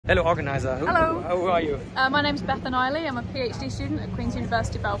Hello, organizer. Hello. Who are you? My name's Bethan Eiley. I'm a PhD student at Queen's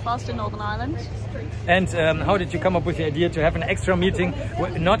University Belfast in Northern Ireland. And how did you come up with the idea to have an extra meeting,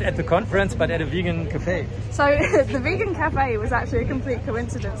 not at the conference, but at a vegan cafe? So the vegan cafe was actually a complete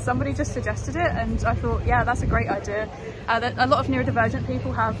coincidence. Somebody just suggested it, and I thought, yeah, that's a great idea. A lot of neurodivergent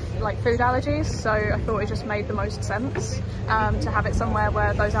people have like food allergies, so I thought it just made the most sense to have it somewhere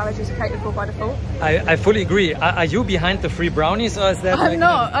where those allergies are catered for by default. I fully agree. Are you behind the free brownies, or is that?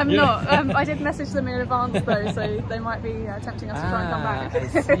 I'm not. I did message them in advance though, so they might be tempting us to try and come back.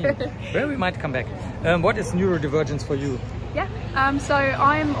 I see. Well, we might come back. What is neurodivergence for you? Yeah, so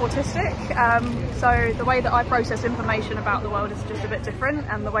I'm autistic, so the way that I process information about the world is just a bit different,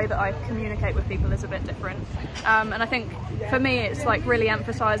 and the way that I communicate with people is a bit different. And I think for me it's like really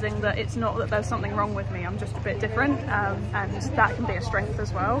emphasising that it's not that there's something wrong with me, I'm just a bit different, and that can be a strength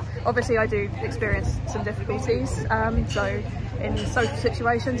as well. Obviously I do experience some difficulties, so in social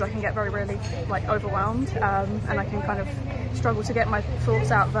situations I can get really like overwhelmed, and I can kind of struggle to get my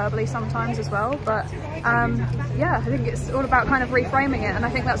thoughts out verbally sometimes as well, but yeah, I think it's all about kind of reframing it, and I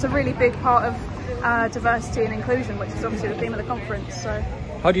think that's a really big part of diversity and inclusion, which is obviously the theme of the conference. So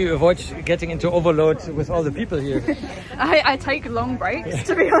how do you avoid getting into overload with all the people here? I take long breaks,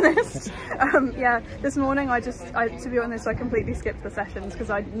 to be honest. Yeah, this morning to be honest, I completely skipped the sessions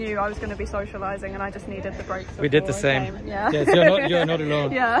because I knew I was going to be socialising and I just needed the breaks. We did the same. Yeah. Yes, you're not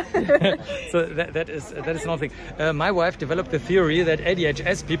alone. Yeah. So that is nothing. My wife developed the theory that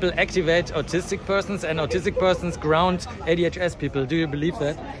ADHS people activate autistic persons and autistic persons ground ADHS people. Do you believe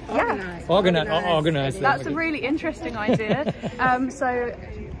that? Yeah. Organize. That's a really interesting idea. So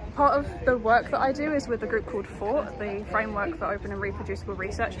part of the work that I do is with a group called FORT, the Framework for Open and Reproducible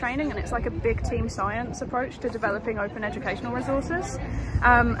Research Training, and it's like a big team science approach to developing open educational resources.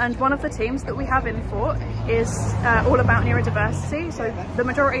 And one of the teams that we have in FORT is all about neurodiversity. So the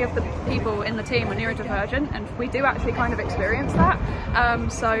majority of the people in the team are neurodivergent, and we do actually kind of experience that.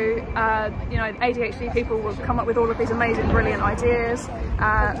 You know, ADHD people will come up with all of these amazing, brilliant ideas.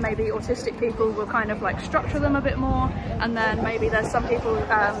 Maybe autistic people will kind of like structure them a bit more, and then maybe there's some people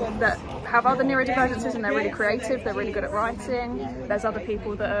that have other neurodivergences and they're really creative, they're really good at writing. There's other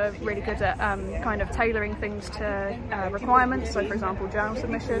people that are really good at kind of tailoring things to requirements, so for example journal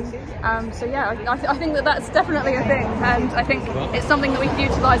submission. So yeah, I think that that's definitely a thing, and I think it's something that we could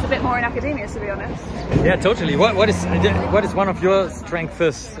utilise a bit more in academia, to be honest. Yeah, totally. What is one of your strengths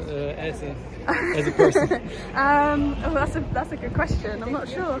as a person? Oh, that's a good question. I'm not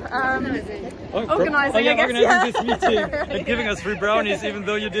sure. Organising, I guess. Organising this meeting and giving us free brownies, even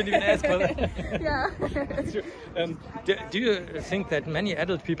though you didn't even ask for that. Yeah. That's true. Do you think that many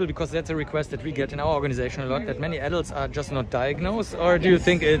adult people, because that's a request that we get in our organization a lot, that many adults are just not diagnosed, or do you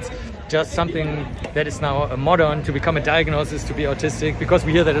think it's just something that is now modern to become a diagnosis to be autistic? Because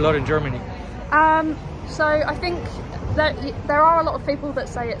we hear that a lot in Germany. So I think that there are a lot of people that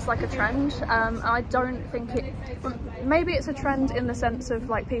say it's like a trend. I don't think maybe it's a trend in the sense of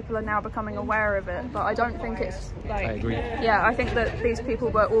like people are now becoming aware of it, but I don't think it's like, I agree. Yeah, I think that these people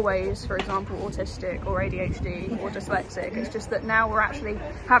were always, for example, autistic or ADHD or dyslexic. It's just that now we're actually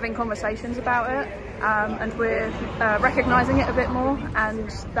having conversations about it, and we're recognising it a bit more, and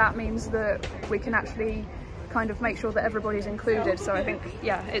that means that we can actually kind of make sure that everybody's included. So I think,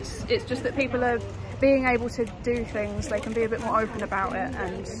 yeah, it's just that people are being able to do things, they can be a bit more open about it,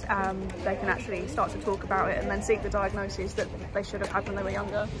 and they can actually start to talk about it and then seek the diagnoses that they should have had when they were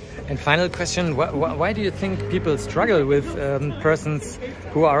younger. And final question, why do you think people struggle with persons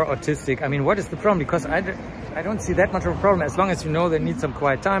who are autistic? I mean, what is the problem? Because I don't see that much of a problem, as long as you know they need some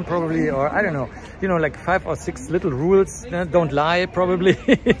quiet time probably, or I don't know, you know, like 5 or 6 little rules, don't lie probably,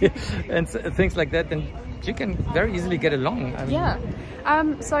 and things like that, then you can very easily get along. I mean, yeah.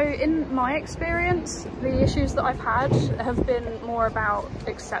 So in my experience, the issues that I've had have been more about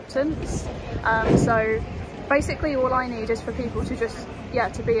acceptance. So basically all I need is for people to just,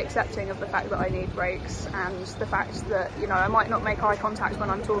 to be accepting of the fact that I need breaks, and the fact that, you know, I might not make eye contact when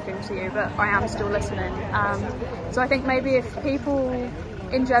I'm talking to you, but I am still listening. So I think maybe if people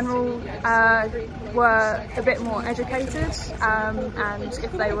in general were a bit more educated, and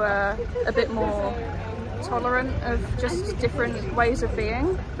if they were a bit more tolerant of just different ways of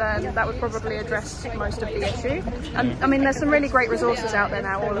being, then that would probably address most of the issue. And I mean, there's some really great resources out there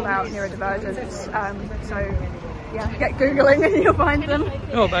now all about neurodivergence, so yeah, get Googling and you'll find them.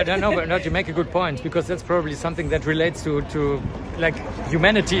 No, but you make a good point, because that's probably something that relates to like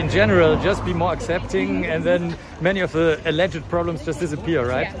humanity in general. Just be more accepting, and then many of the alleged problems just disappear,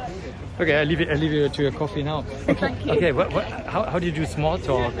 right? Yeah. Okay, I leave you to your coffee now. Thank you. Okay, how do you do small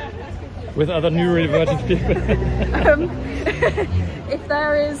talk? with other neurodivergent people? If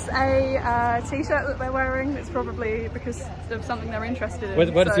there is a t-shirt that they're wearing, it's probably because of something they're interested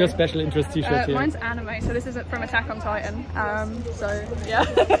in. What is your special interest t-shirt here? Mine's anime, so this isn't from Attack on Titan. So yeah.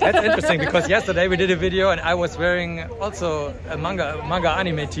 That's interesting because yesterday we did a video and I was wearing also a manga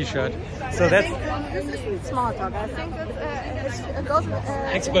anime t-shirt. So that's this isn't small talk. I think it goes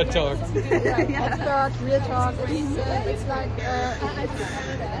expert talk. Expert, real talk. It's like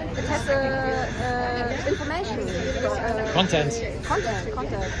it has information. Content.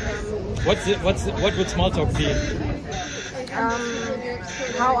 What would small talk be?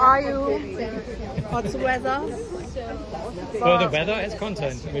 How are you? What's the weather? Well, the weather is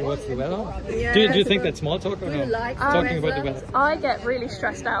content. I mean, what's the weather? Yeah. Do you think that's small talk or no? Talking about the weather. I get really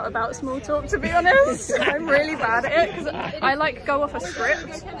stressed out about small talk, to be honest. I'm really bad at it because I like go off a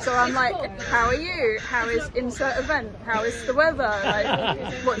script. So I'm like, how are you? How is insert event? How is the weather?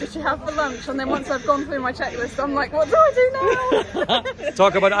 Like, what did you have for lunch? And then once I've gone through my checklist, I'm like, what do I do now?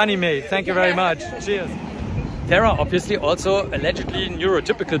 Talk about anime. Thank you very much. Cheers. There are obviously also allegedly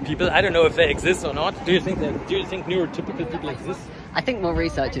neurotypical people. I don't know if they exist or not. Do you think neurotypical people exist? I think more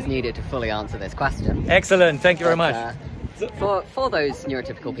research is needed to fully answer this question. Excellent. Thank you very much. For those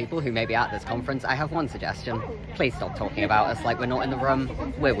neurotypical people who may be at this conference, I have one suggestion. Please stop talking about us like we're not in the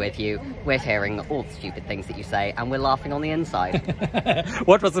room. We're with you. We're hearing all the stupid things that you say, and we're laughing on the inside.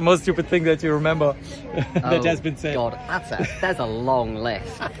 What was the most stupid thing that you remember that has been said? God, there's a long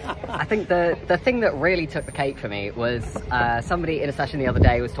list. I think the thing that really took the cake for me was somebody in a session the other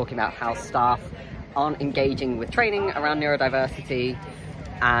day was talking about how staff aren't engaging with training around neurodiversity,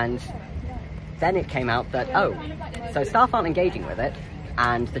 and then it came out that, so staff aren't engaging with it,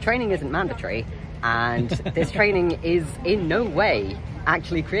 and the training isn't mandatory, and this training is in no way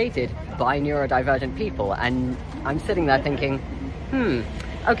actually created by neurodivergent people. And I'm sitting there thinking,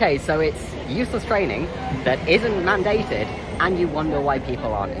 okay, so it's useless training that isn't mandated, and you wonder why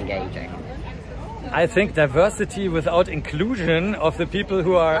people aren't engaging. I think diversity without inclusion of the people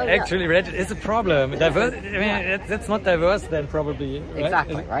who are actually related is a problem. That's not diverse then, probably. Right?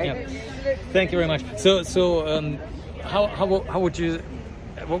 Exactly, right? Yeah. Thank you very much. So how would you,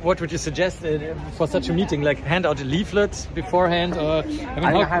 what would you suggest for such a meeting? Like hand out a leaflet beforehand, or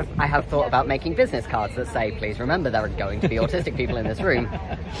I have thought about making business cards that say, please remember there are going to be autistic people in this room.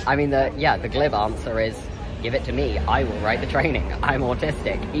 I mean, the glib answer is, give it to me, I will write the training. I'm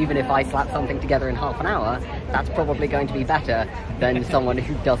autistic. Even if I slap something together in half an hour, that's probably going to be better than someone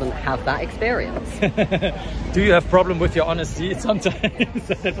who doesn't have that experience. Do you have problem with your honesty sometimes?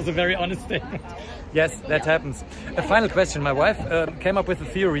 That was a very honest statement. Yes, that happens. A final question. My wife came up with a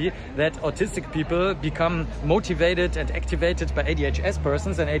theory that autistic people become motivated and activated by ADHS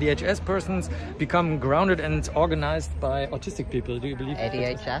persons, and ADHS persons become grounded and organized by autistic people. Do you believe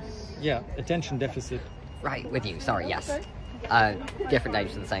ADHS? Yeah, attention deficit. Right, with you, sorry, yes. Different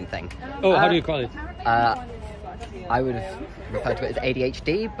names for the same thing. Oh, how do you call it? I would have referred to it as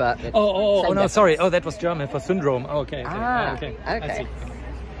ADHD, but... Oh, no, sorry. Oh, that was German for syndrome. Oh, okay. Okay. I see.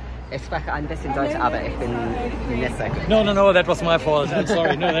 Ich spreche ein bisschen Deutsch, aber ich bin nicht sehr gut. No, that was my fault. I'm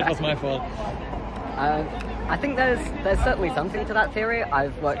sorry. No, that was my fault. I think there's certainly something to that theory.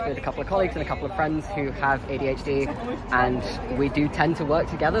 I've worked with a couple of colleagues and a couple of friends who have ADHD, and we do tend to work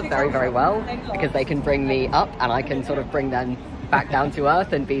together very, very well because they can bring me up and I can sort of bring them back down to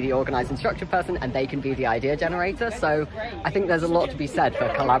earth and be the organised and structured person, and they can be the idea generator. So I think there's a lot to be said for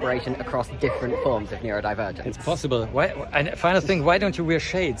collaboration across different forms of neurodivergence. It's possible. And final thing, why don't you wear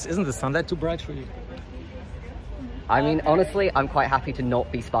shades? Isn't the sunlight too bright for you? I mean, honestly, I'm quite happy to not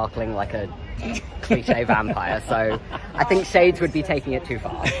be sparkling like a cliche vampire, so I think shades would be taking it too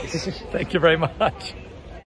far. Thank you very much.